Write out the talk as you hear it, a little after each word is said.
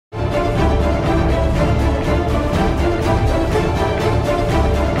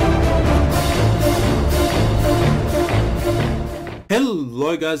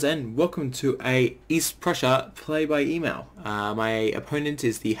Hello guys and welcome to a East Prussia play by email. My opponent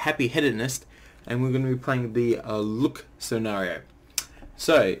is the Happy Hedonist and we're going to be playing the Lyck scenario.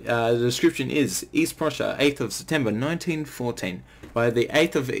 So the description is East Prussia, 8th of September 1914. By the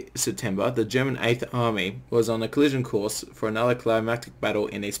 8th of September, the German 8th Army was on a collision course for another climactic battle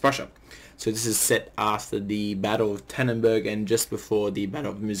in East Prussia. So this is set after the Battle of Tannenberg and just before the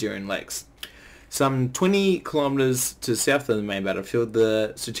Battle of the Masurian Lakes. Some 20 kilometers to south of the main battlefield,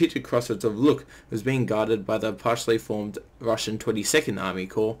 the strategic crossroads of Lyck was being guarded by the partially formed Russian 22nd Army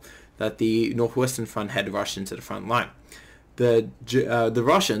Corps that the Northwestern Front had rushed into the front line. The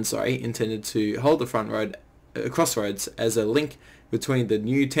Russians intended to hold the front crossroads as a link between the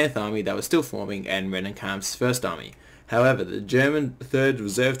new 10th Army that was still forming and Rennenkampf's 1st Army. However, the German 3rd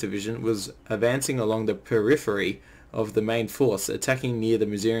Reserve Division was advancing along the periphery of the main force, attacking near the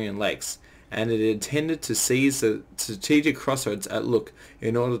Masurian Lakes, and it intended to seize the strategic crossroads at Lyck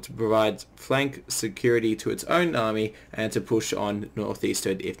in order to provide flank security to its own army and to push on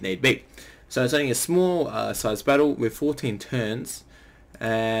northeastward if need be. So it's only a small sized battle with 14 turns,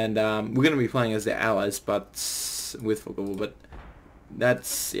 and we're going to be playing as the allies, but with football. But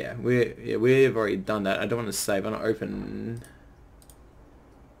that's we've already done that. I don't want to save. I want to open.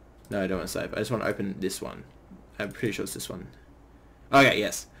 No, I don't want to save. I just want to open this one. I'm pretty sure it's this one. Okay,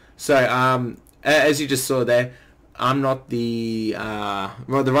 yes. So, as you just saw there, I'm not the,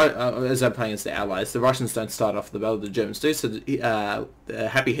 as I'm playing as the Allies, the Russians don't start off the battle, the Germans do, so the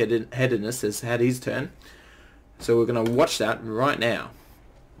Happy Hedonist has had his turn. So we're going to watch that right now.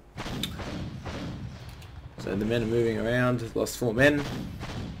 So the men are moving around, lost 4 men.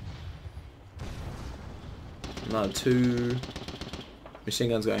 Another 2. Machine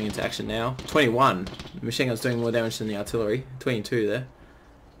guns going into action now. 21. The machine guns doing more damage than the artillery. 22 there.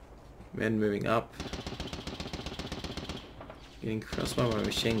 Men moving up. Getting crossed by my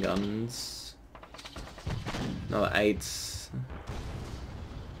machine guns. Another 8.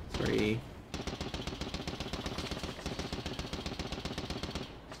 3.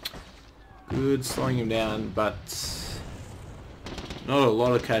 Good, slowing him down, but not a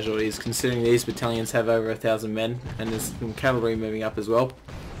lot of casualties considering these battalions have over 1,000 men, and there's some cavalry moving up as well.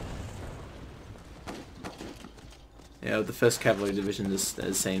 Yeah, the 1st Cavalry Division is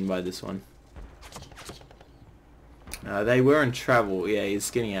seen by this one. They were in travel. Yeah,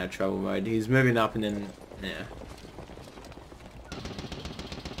 he's getting out of travel mode. He's moving up and then... yeah.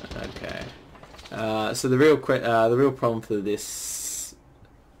 Okay. So the real problem for this...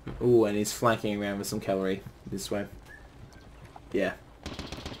 Ooh, and he's flanking around with some cavalry this way. Yeah.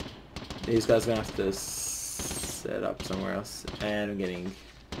 These guys are going to have to set up somewhere else. And I'm getting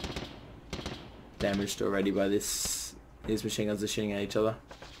damaged already by this. These machine guns are shooting at each other.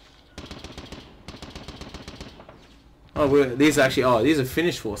 Oh, these are actually... these are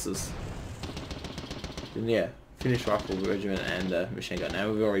Finnish forces. And yeah, Finnish rifle regiment and machine gun.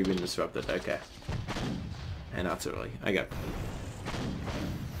 Now we've already been disrupted. Okay. And artillery. Okay.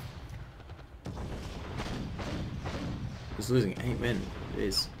 He's losing 8 men.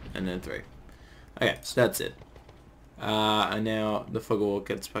 Jeez. And then 3. Okay, so that's it. And now the fog of war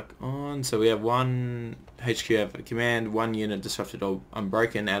gets back on. So we have 1 HQ have a command, 1 unit disrupted or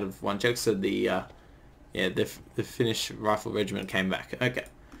unbroken out of 1 check. So the Finnish rifle regiment came back. Okay.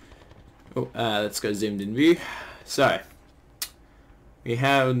 Oh, let's go zoomed in view. So we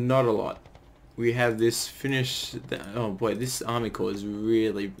have not a lot. We have this Finnish. Oh boy, this army corps is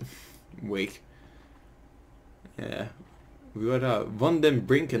really weak. Yeah, we got von den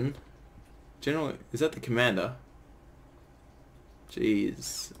Brinken. General, is that the commander?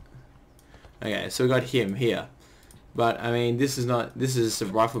 Jeez. Okay, so we got him here. But, I mean, this is a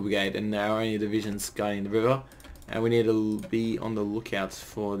rifle brigade and our only division's guarding the river. And we need to be on the lookout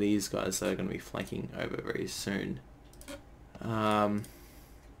for these guys that are going to be flanking over very soon. Yeah.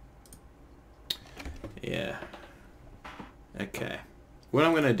 Okay. What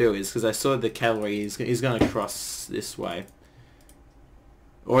I'm going to do is, because I saw the cavalry, he's going to cross this way.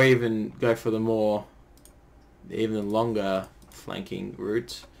 Or even go for the even longer flanking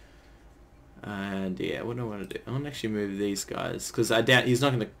route. And yeah, what do I want to do? I want to actually move these guys because I doubt he's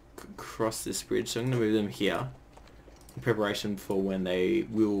not going to cross this bridge, so I'm going to move them here in preparation for when they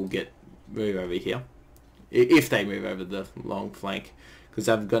will move over here, if they move over the long flank, because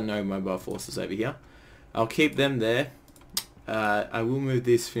I've got no mobile forces over here. I'll keep them there. I will move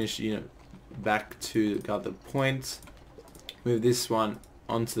this Finnish unit back to guard the point. Move this one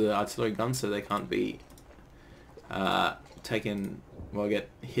onto the artillery gun so they can't be get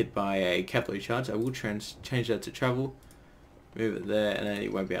hit by a cavalry charge. I will change that to travel. Move it there, and then he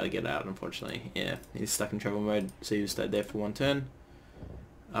won't be able to get out, unfortunately. Yeah, he's stuck in travel mode, so he'll stay there for 1 turn.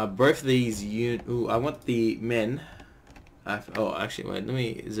 Both of these Ooh, I want the men. Oh, actually, wait. Let me.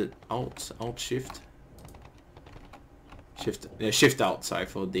 Is it Alt Shift? Shift Alt. Sorry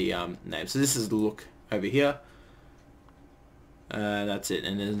for the name. So this is the look over here. That's it.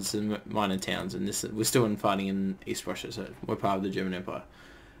 And then some minor towns. And this we're still fighting in East Prussia, so we're part of the German Empire.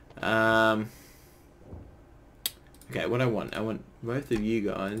 Okay, what I want both of you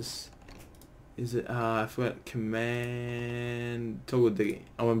guys. Is it? I forgot command. Toggle dig.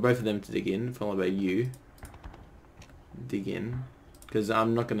 I want both of them to dig in, followed by you. Dig in, because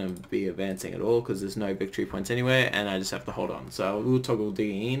I'm not going to be advancing at all, because there's no victory points anywhere, and I just have to hold on. So we'll toggle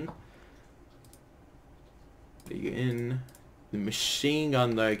digging in. Dig in. The machine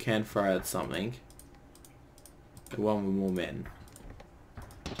gun though can fire at something. The one with more men.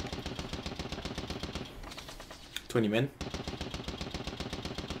 20 men.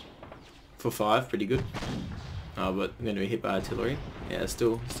 For 5, pretty good. Oh, but I'm going to be hit by artillery. Yeah,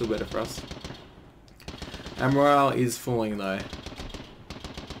 still better for us. Our morale is falling though.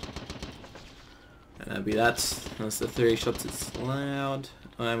 And that'll be that. That's the 3 shots it's allowed.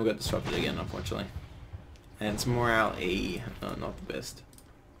 Oh, and we got disrupted again, unfortunately. And it's morale E. Oh, not the best.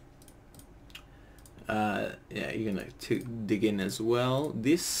 Yeah, you're going to dig in as well.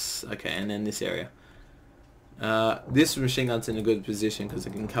 This, okay, and then this area. This machine gun's in a good position because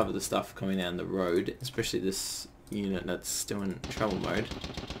it can cover the stuff coming down the road, especially this unit that's still in travel mode.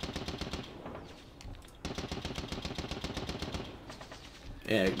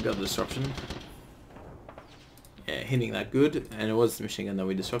 Yeah, got the disruption. Yeah, hitting that good, and it was the machine gun that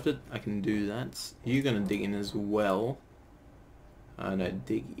we disrupted. I can do that. You're gonna dig in as well. No,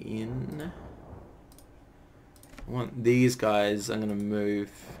 dig in. I want these guys. I'm gonna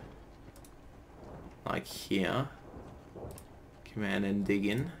move like here. Command and dig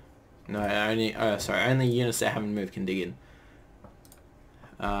in. No, only units that haven't moved can dig in.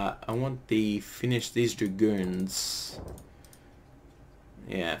 I want the Finnish, these dragoons.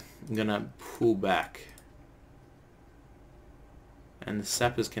 Yeah, I'm gonna pull back. And the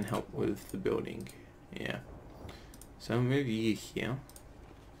sappers can help with the building. Yeah. So I'll move you here.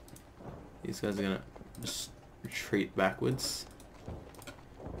 These guys are gonna just retreat backwards,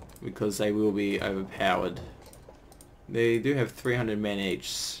 because they will be overpowered. They do have 300 men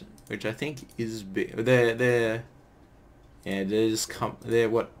each, which I think is big. They're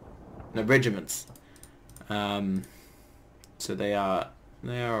regiments. So they are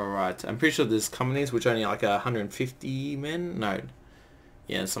alright. I'm pretty sure there's companies which only like 150 men. No,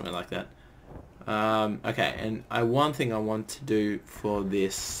 yeah, something like that. Okay, and one thing I want to do for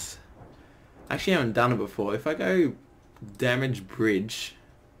this. Actually, I haven't done it before. If I go damage bridge,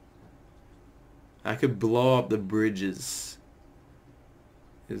 I could blow up the bridges,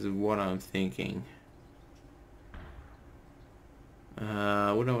 is what I'm thinking. What do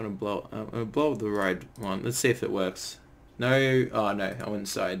I want to blow? I'm going to blow up the road one. Let's see if it works. No, oh no, I went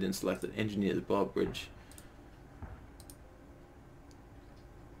inside, didn't select it. Engineers, blow up bridge.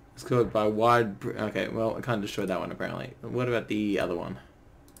 It's called by wide, okay, well, I can't destroy that one apparently. What about the other one?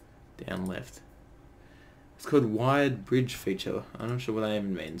 Down left. It's called wide bridge feature. I'm not sure what that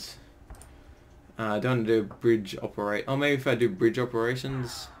even means. I don't want to do bridge operate. Oh, maybe if I do bridge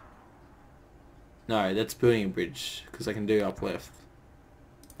operations. No, that's building a bridge, because I can do up left.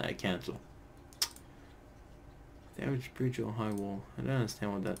 No, cancel. Damage bridge or high wall. I don't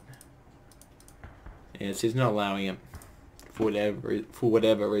understand what that. Yeah, so he's not allowing it for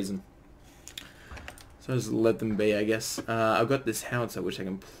whatever reason. So just let them be, I guess. I've got this howitzer which I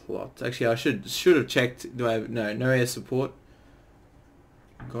can plot. Actually, I should have checked. Do I have no air support?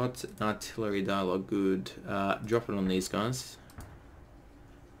 Got an artillery dialogue. Good. Drop it on these guys.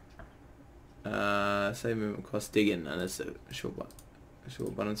 Save movement cost. Dig in, and that's a short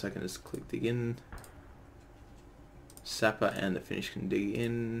button, so I can just click dig in. Sapper and the Finnish can dig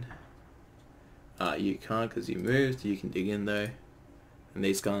in. You can't because you moved. You can dig in though, and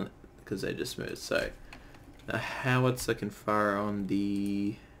these can't because they just moved. So the howitzer can fire on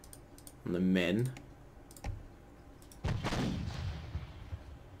the men.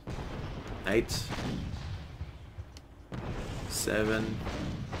 8, 7,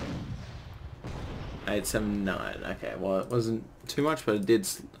 8, 7, 9. Okay, well it wasn't too much, but it did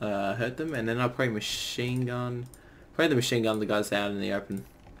hurt them. And then I'll probably machine gun. Probably the machine gun the guys out in the open.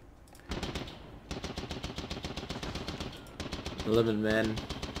 11 men.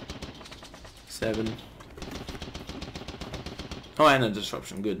 7. Oh, and a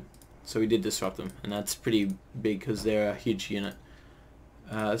disruption. Good. So we did disrupt them, and that's pretty big because they're a huge unit.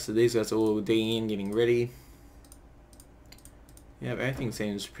 So these guys are all digging in, getting ready. Yeah, everything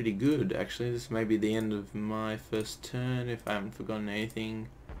seems pretty good actually. This may be the end of my first turn if I haven't forgotten anything.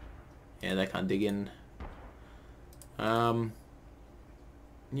 Yeah, they can't dig in.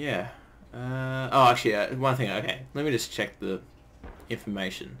 Yeah. Oh, actually, one thing. Okay, let me just check the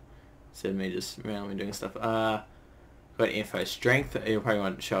information. Instead of me just randomly doing stuff. Got info. Strength. You probably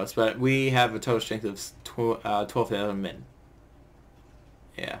won't show us, but we have a total strength of 12,000 men.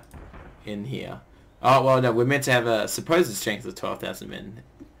 Yeah, in here. Oh well, no, we're meant to have a supposed strength of 12,000 men.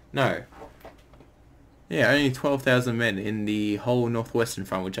 No. Yeah, only 12,000 men in the whole northwestern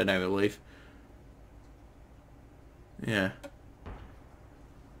front, which I don't believe. Yeah.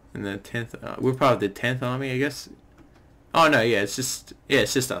 And the 10th, we're part of the 10th Army, I guess. Oh no, yeah, it's just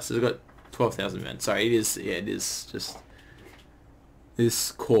us. We've got 12,000 men. Sorry, it is just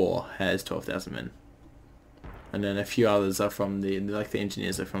this corps has 12,000 men, and then a few others are from the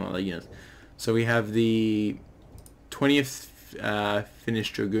engineers are from other units. So we have the 20th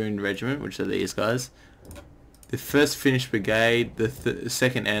Finnish Dragoon Regiment, which are these guys. The 1st Finnish Brigade, the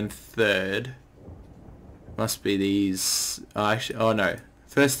 2nd and 3rd must be these. Actually, oh no.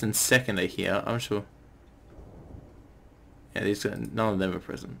 1st and 2nd are here, I'm sure. Yeah, none of them are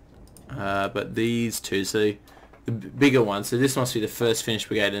present. But these two, so the bigger one, so this must be the 1st Finnish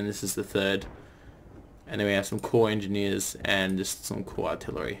Brigade and this is the 3rd. And then we have some core engineers and just some core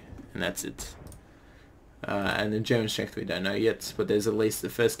artillery. And that's it. And the German strength we don't know yet, but there's at least the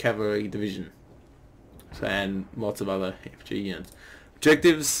 1st Cavalry Division. So, and lots of other infantry units.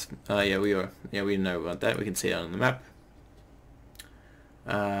 Objectives, yeah, we know about that. We can see it on the map.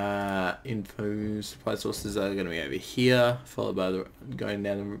 Info supply sources are going to be over here, followed by the going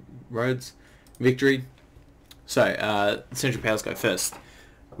down the roads. Victory. So Central Powers go first.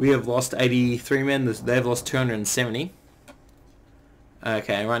 We have lost 83 men. They've lost 270.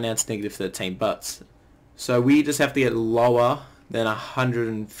 Okay, and right now it's negative 13, but so we just have to get lower than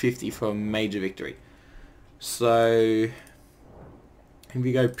 150 for a major victory. So if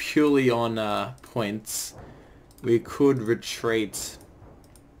we go purely on points, we could retreat.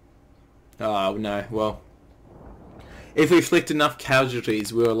 Oh no, well, if we inflict enough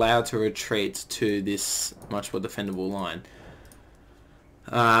casualties, we're allowed to retreat to this much more defendable line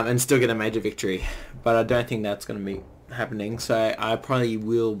and still get a major victory. But I don't think that's going to be happening, so I probably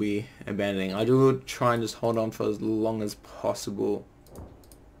will be abandoning. I will try and just hold on for as long as possible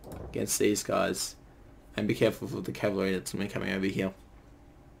against these guys and be careful for the cavalry that's going to be coming over here.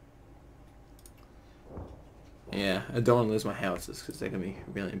 Yeah, I don't want to lose my houses because they're going to be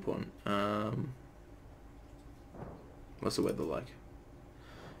really important. What's the weather like?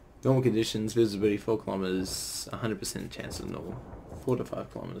 Normal conditions, visibility 4 kilometers, 100% chance of normal. 4 to 5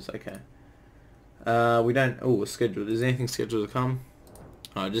 kilometers, okay. We don't, we're scheduled. Is anything scheduled to come?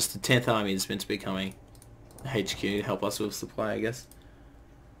 Oh, just the 10th Army is meant to be coming. HQ to help us with supply, I guess.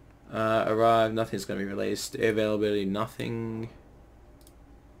 Arrive, nothing's going to be released. Air availability, nothing.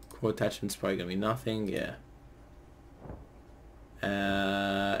 Core attachment's probably going to be nothing, yeah.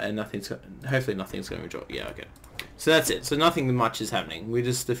 And hopefully nothing's going to withdraw. Yeah, okay. So that's it. So nothing much is happening. We're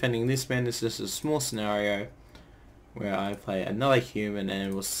just defending this man. It's just a small scenario where I play another human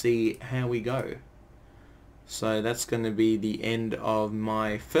and we'll see how we go. So that's going to be the end of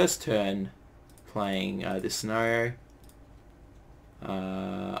my first turn playing this scenario.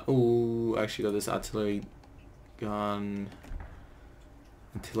 Oh, I actually got this artillery gun,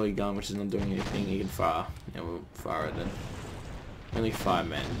 which is not doing anything. You can fire. Yeah, we'll fire it then. Only 5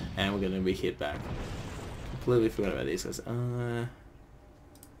 men, and we're going to be hit back. Completely forgot about these guys.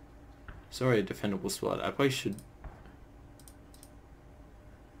 Sorry, a defendable spot. I probably should.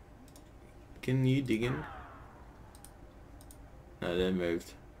 Can you dig in? No, they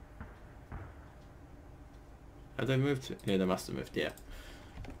moved. Have they moved? Yeah, they must have moved, yeah.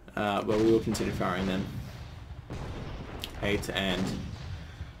 But we will continue firing then. 8 and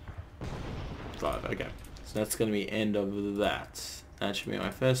 5, okay. So that's going to be end of that. That should be my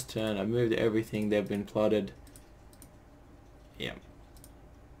first turn. I've moved everything. They've been plotted. Yeah.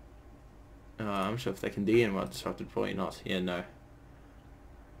 I'm sure if they can dig in while disrupted, probably not. Yeah, no.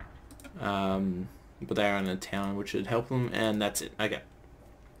 But they are in a town, which should help them, and that's it. Okay.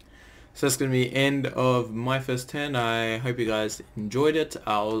 So that's going to be end of my first turn. I hope you guys enjoyed it.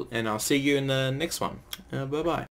 I'll see you in the next one. Bye bye.